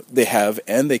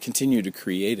and they continue to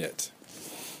create it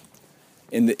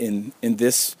in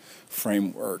this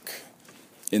framework.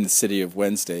 In the city of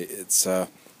Wednesday, it's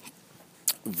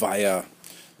via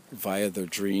their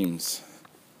dreams.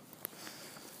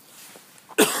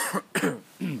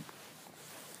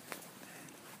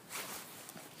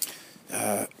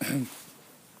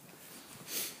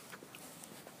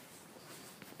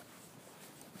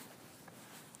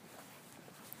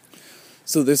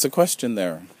 So there's a question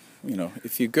there.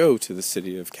 If you go to the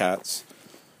city of cats,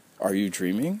 are you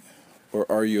dreaming or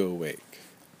are you awake?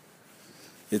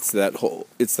 It's that whole,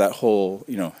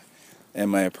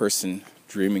 am I a person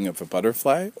dreaming of a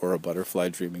butterfly or a butterfly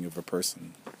dreaming of a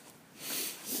person?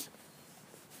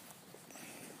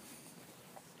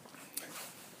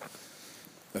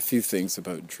 A few things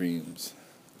about dreams.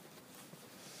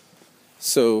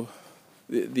 So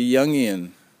the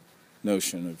Jungian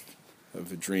notion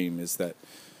of a dream is that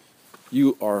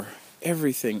you are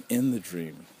everything in the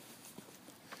dream.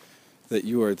 That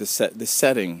you are the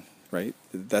setting, right?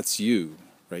 That's you,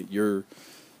 right? You're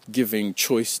giving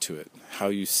choice to it, how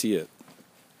you see it,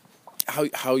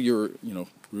 how you're,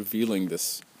 revealing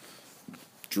this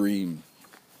dream,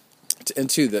 and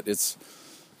two, that it's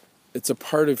a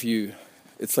part of you.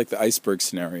 It's like the iceberg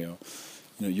scenario.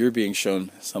 You're being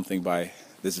shown something by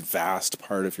this vast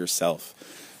part of yourself,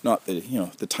 not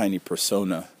the tiny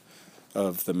persona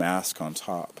of the mask on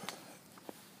top.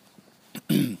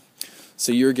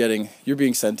 So you're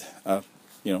being sent a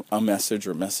message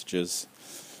or messages,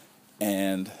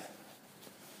 and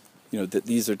that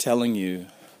these are telling you,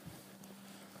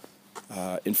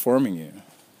 informing you.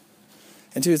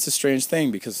 And two, it's a strange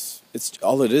thing because it's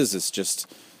all it is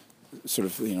just sort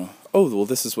of, oh, well,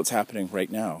 this is what's happening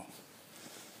right now.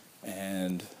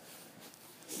 And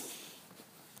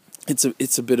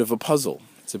it's a bit of a puzzle.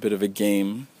 It's a bit of a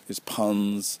game. There's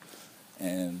puns,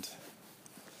 and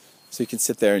so you can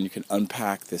sit there and you can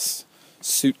unpack this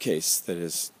suitcase that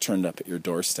is turned up at your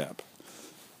doorstep.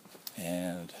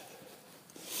 And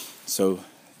so,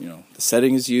 the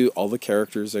setting is you, all the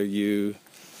characters are you,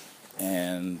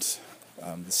 and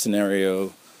the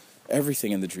scenario,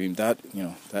 everything in the dream, that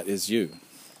is you.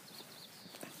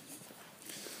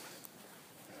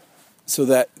 So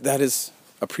that is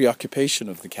a preoccupation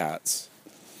of the cats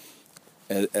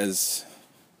as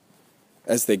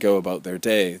they go about their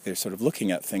day. They're sort of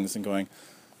looking at things and going,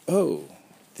 oh,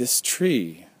 this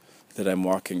tree that I'm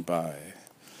walking by,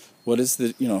 what is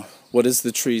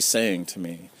the tree saying to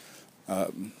me?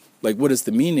 What is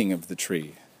the meaning of the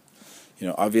tree?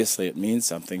 Obviously it means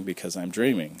something because I'm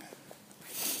dreaming.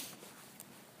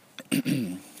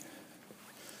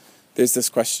 There's this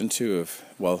question too of,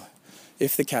 well,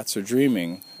 if the cats are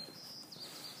dreaming,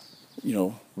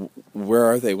 where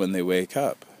are they when they wake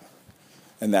up?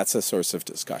 And that's a source of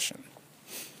discussion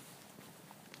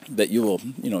that you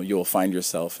will find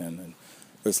yourself in. And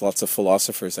there's lots of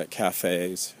philosophers at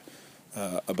cafes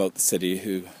about the city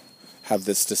who have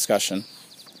this discussion.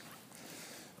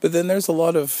 But then there's a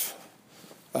lot of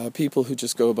people who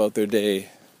just go about their day,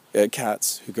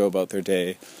 cats who go about their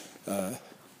day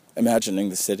imagining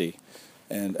the city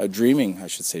and dreaming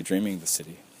the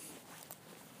city.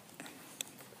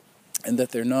 And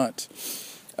that they're not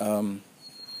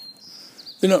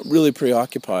really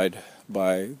preoccupied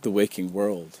by the waking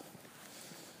world.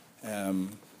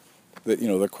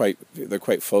 They're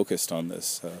quite focused on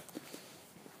this,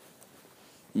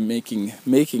 making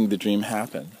the dream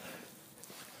happen.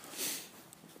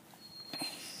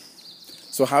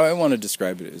 So how I want to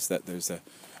describe it is that there's a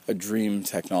dream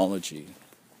technology.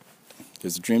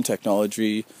 There's a dream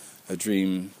technology, a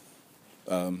dream,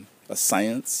 a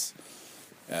science.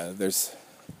 There's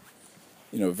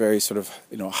very sort of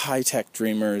high-tech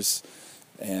dreamers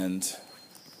and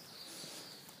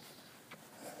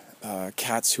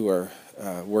cats who are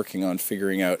working on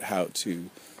figuring out how to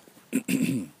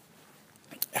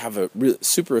have a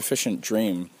super efficient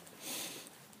dream.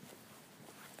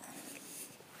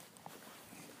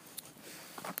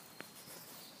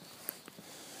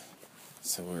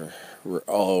 So we're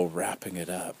all wrapping it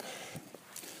up.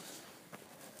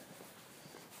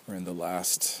 We're in the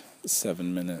last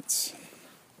 7 minutes.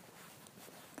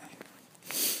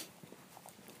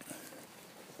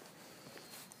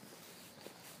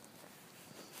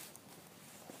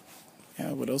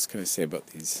 Yeah, what else can I say about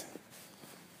these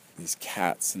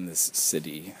cats in this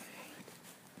city?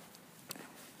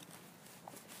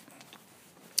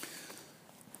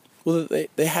 Well,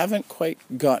 they haven't quite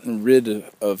gotten rid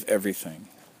of everything.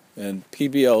 And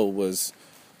PBL was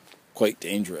quite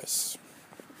dangerous,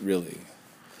 really.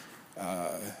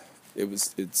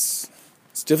 It's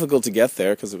difficult to get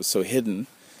there because it was so hidden,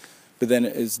 but then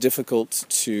it's difficult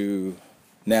to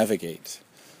navigate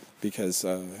because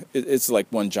it's like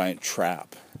one giant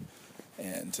trap.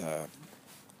 And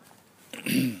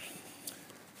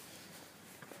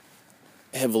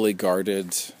heavily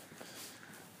guarded.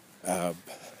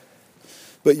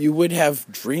 But you would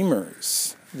have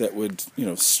dreamers that would,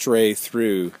 stray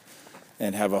through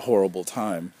and have a horrible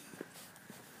time.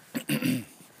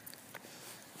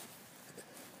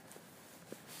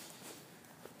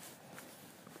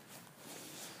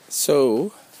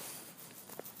 So,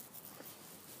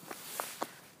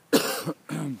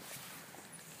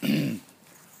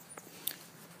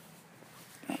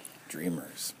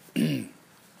 dreamers.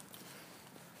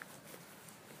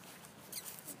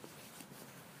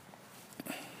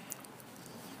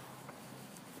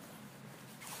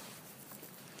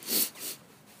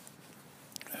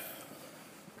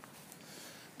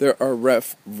 there are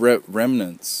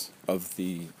remnants of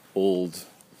the old,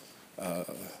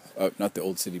 not the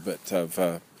old city, but of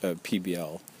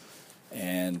PBL,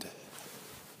 and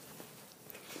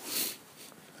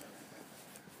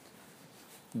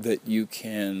that you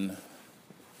can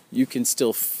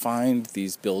still find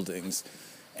these buildings,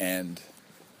 and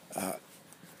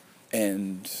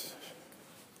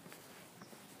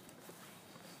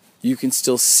you can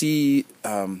still see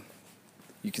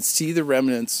the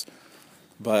remnants,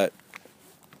 but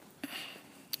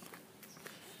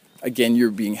again,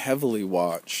 you're being heavily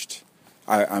watched.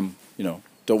 I'm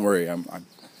don't worry,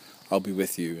 I'll be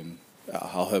with you, and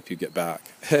I'll help you get back.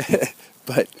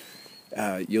 But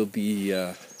you'll be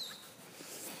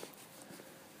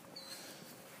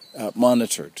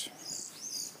monitored,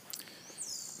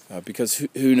 because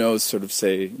who knows? Sort of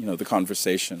say, the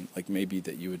conversation, like maybe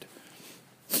that you would,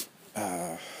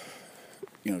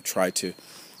 try to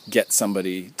get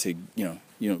somebody to,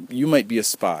 you might be a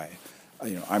spy.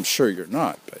 I'm sure you're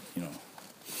not, but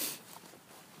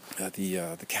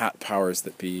the cat powers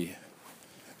that be.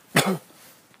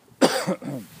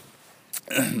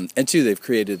 And two, they've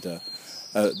created the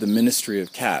Ministry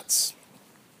of Cats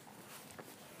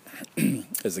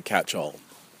as a catch-all,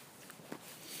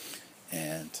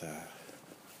 and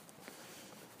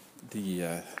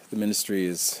the ministry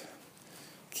is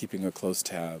keeping a close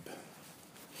tab.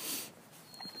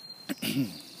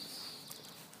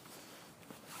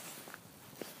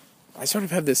 I sort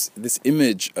of have this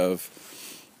image of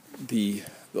the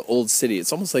old city.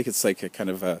 It's almost like it's like a kind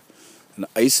of an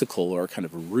icicle or kind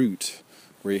of a root,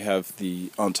 where you have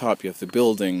on top you have the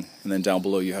building, and then down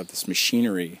below you have this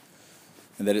machinery,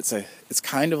 and that it's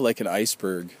kind of like an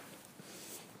iceberg,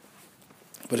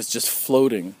 but it's just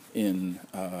floating in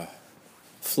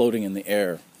the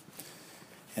air,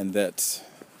 and that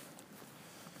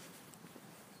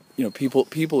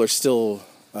people are still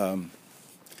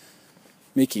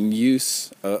making use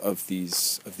of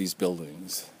these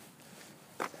buildings,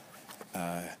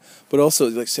 but also,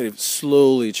 like I said,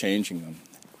 slowly changing them.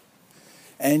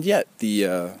 And yet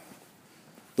the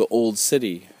old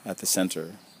city at the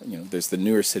center, there's the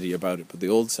newer city about it, but the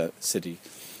old city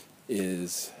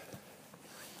is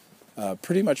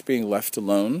pretty much being left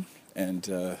alone, and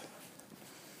the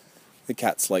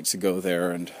cats like to go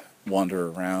there and wander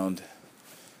around,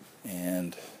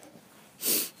 and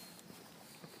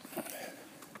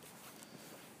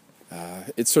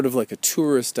it's sort of like a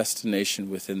tourist destination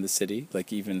within the city.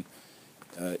 Like even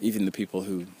the people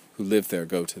who live there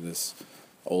go to this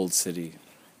old city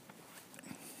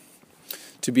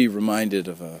to be reminded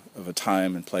of a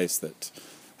time and place that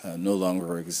no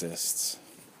longer exists.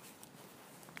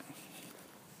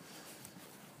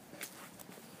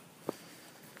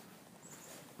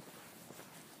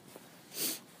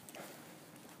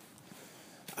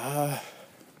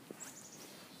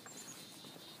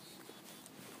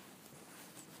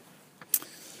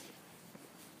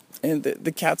 And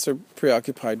the cats are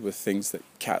preoccupied with things that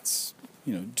cats,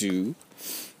 do.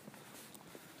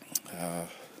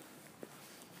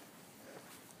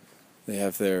 They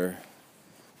have their,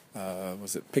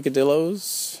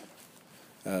 picadillos?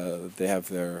 They have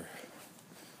their,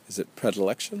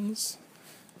 predilections?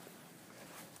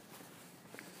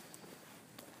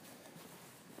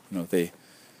 They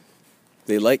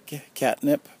like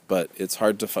catnip, but it's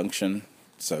hard to function,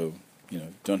 so,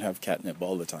 don't have catnip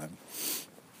all the time.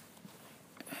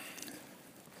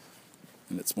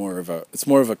 And it's more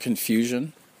of a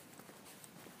confusion.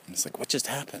 And it's like, what just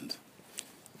happened?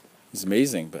 It's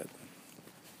amazing, but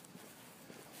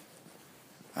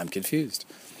I'm confused.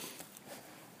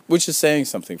 Which is saying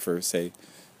something for, say,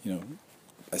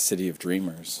 a city of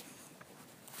dreamers.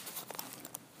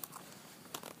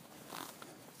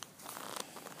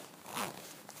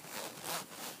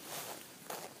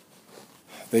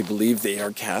 They believe they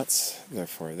are cats,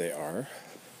 therefore they are.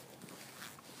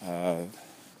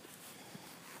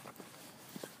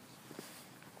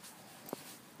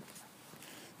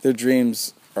 Their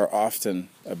dreams are often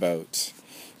about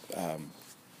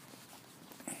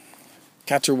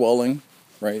caterwauling,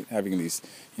 right? Having these,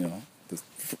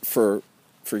 for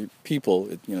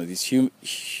people,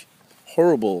 these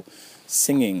horrible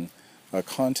singing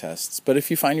contests. But if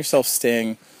you find yourself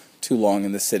staying too long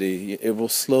in the city, it will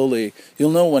slowly, you'll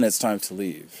know when it's time to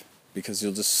leave, because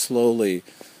you'll just slowly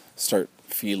start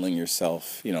feeling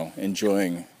yourself,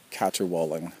 enjoying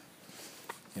caterwauling,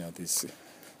 these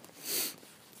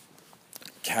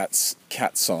cat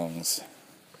songs,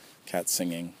 cat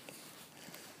singing.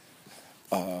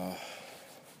 The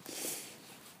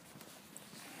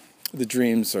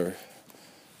dreams are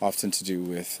often to do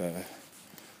with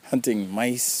hunting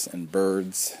mice and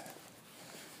birds,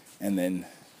 and then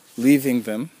leaving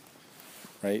them,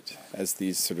 right, as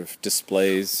these sort of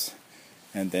displays,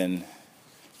 and then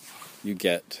you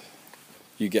get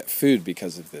food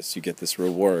because of this. You get this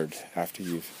reward after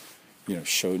you've,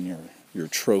 shown your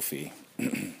trophy.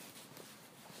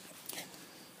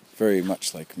 Very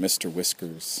much like Mr.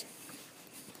 Whiskers.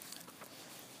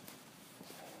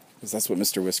 Because that's what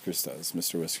Mr. Whiskers does.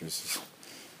 Mr. Whiskers has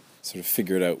sort of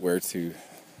figured out where to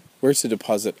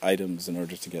deposit items in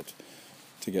order to get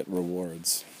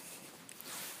rewards.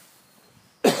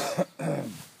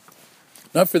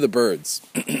 Not for the birds.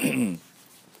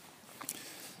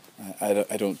 I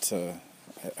don't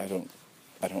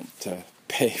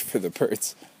pay for the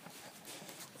birds.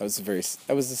 That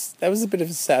was a bit of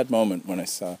a sad moment when I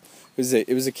saw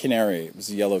it was a canary. It was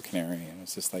a yellow canary, and I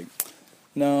was just like,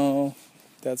 no,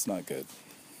 that's not good.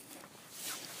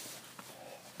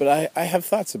 But I have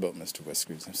thoughts about Mr.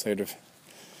 Whiskers. I'm sort of,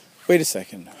 wait a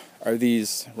second, are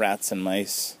these rats and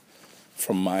mice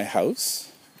from my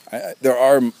house? There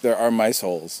are mice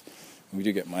holes. We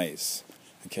do get mice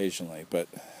occasionally, but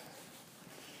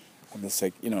I'm just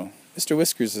like, Mr.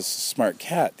 Whiskers is a smart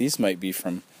cat. These might be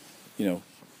from,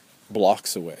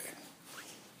 blocks away.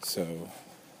 So,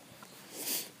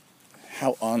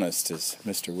 how honest is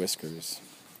Mr. Whiskers?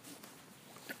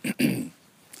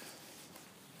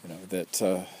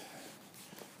 That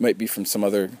might be from some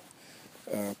other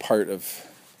part of...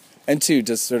 And two,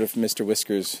 does sort of Mr.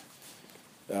 Whiskers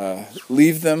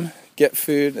leave them, get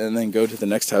food, and then go to the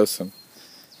next house and,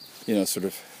 sort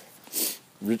of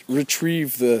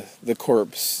retrieve the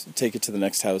corpse, take it to the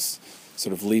next house,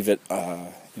 sort of leave it,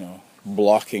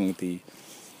 blocking the,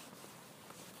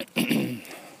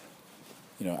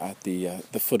 at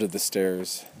the foot of the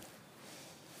stairs.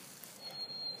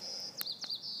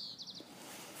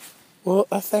 Well,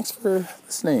 thanks for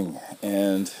listening,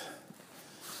 and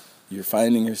you're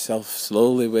finding yourself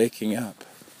slowly waking up.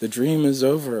 The dream is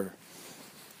over.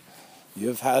 You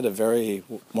have had a very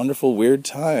wonderful, weird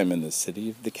time in the city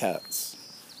of the cats.